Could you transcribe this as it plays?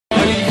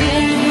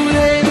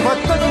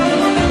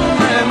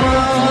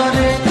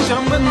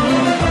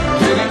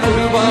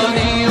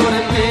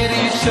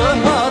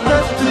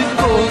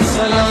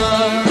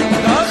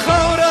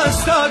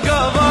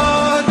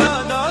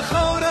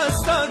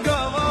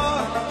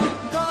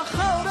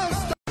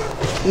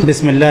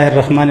بسم الله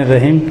الرحمن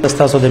الرحیم.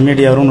 تاسو د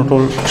میډیا ورونو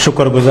ټول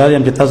شکر گزار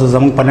یم چې تاسو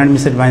زموږ په لنډ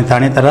میسج باندې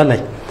تانه تراله.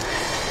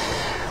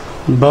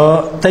 په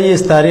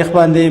 23 تاریخ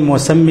باندې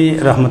موسمی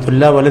رحمت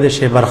الله ولد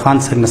شیبر خان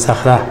څنګه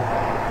صخره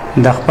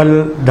د خپل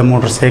د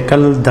موټر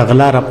سایکل د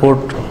غلا راپورټ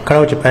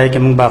کړو چې پای کې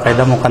موږ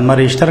باقاعده مقدمه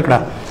رجسټر کړه.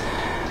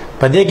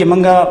 په دې کې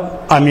موږ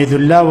امید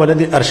الله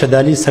ولد ارشد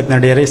علي څنګه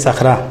ډیرې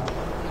صخره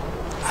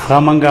هغه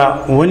موږ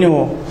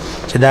ونیو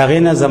چې دا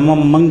غینه زموږ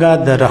موږ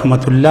د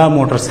رحمت الله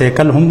موټر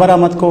سایکل هم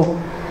برآمد کو.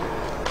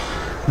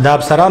 د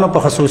افسرانو په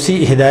خصوصي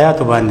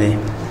هدایت باندې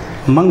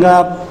منګه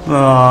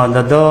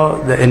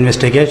د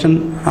انویسټیګیشن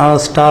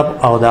سټاف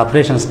او د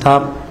اپریشن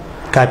سټاف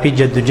کافي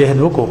جدوجهد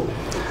وکړو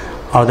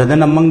او د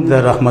دنه منګ د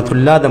رحمت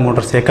الله د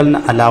موټر سایکل نه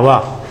علاوه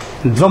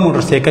 2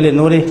 موټر سایکل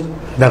نورې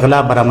د غلا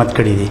برآمد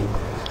کړي دي.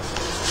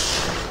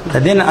 د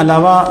دین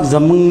علاوه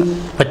زمون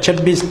په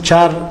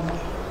 26/4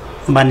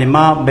 باندې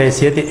ما به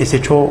حیثیت اس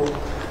ایچ او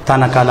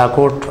تانا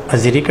کالاکوټ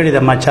ازيري کړي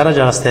د ما چارج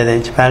غسته دي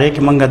چې هغه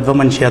کې منګه 2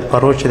 منشيات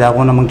پروش چې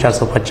داغونه منګ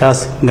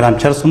 450 ګرام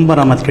چرس هم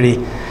برآمد کړي.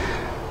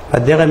 په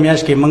دغه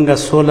میاش کې منګه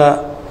 16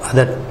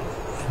 عدد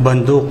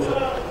بندوق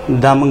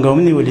دا منګه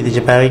ونی ولې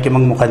چې هغه کې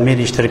منګ مقدمه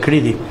رجسټر کړي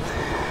دي.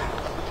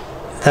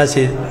 تاسو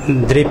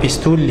 3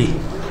 پیستولي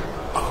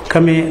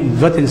کمه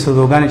 2-300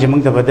 دوغان چې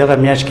موږ د بدغه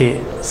میاش کې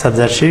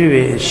صدر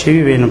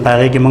شوی نو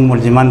پاره کې موږ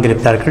ملزمان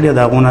گرفتار کړی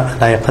دا غونه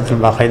لایق قتل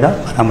باقاعده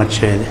برآمد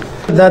شوی دی.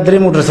 دا 3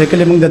 موټر سایکل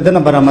موږ د دنه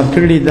برآمد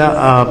کړی دا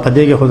په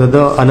دې کې خود د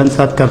علن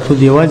سات کارتو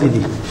دی واجب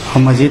دي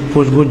او مزید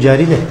پوښتګو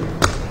جاری ده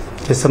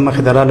چې سم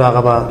مخدرالو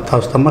هغه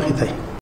تاسو ته مخې ته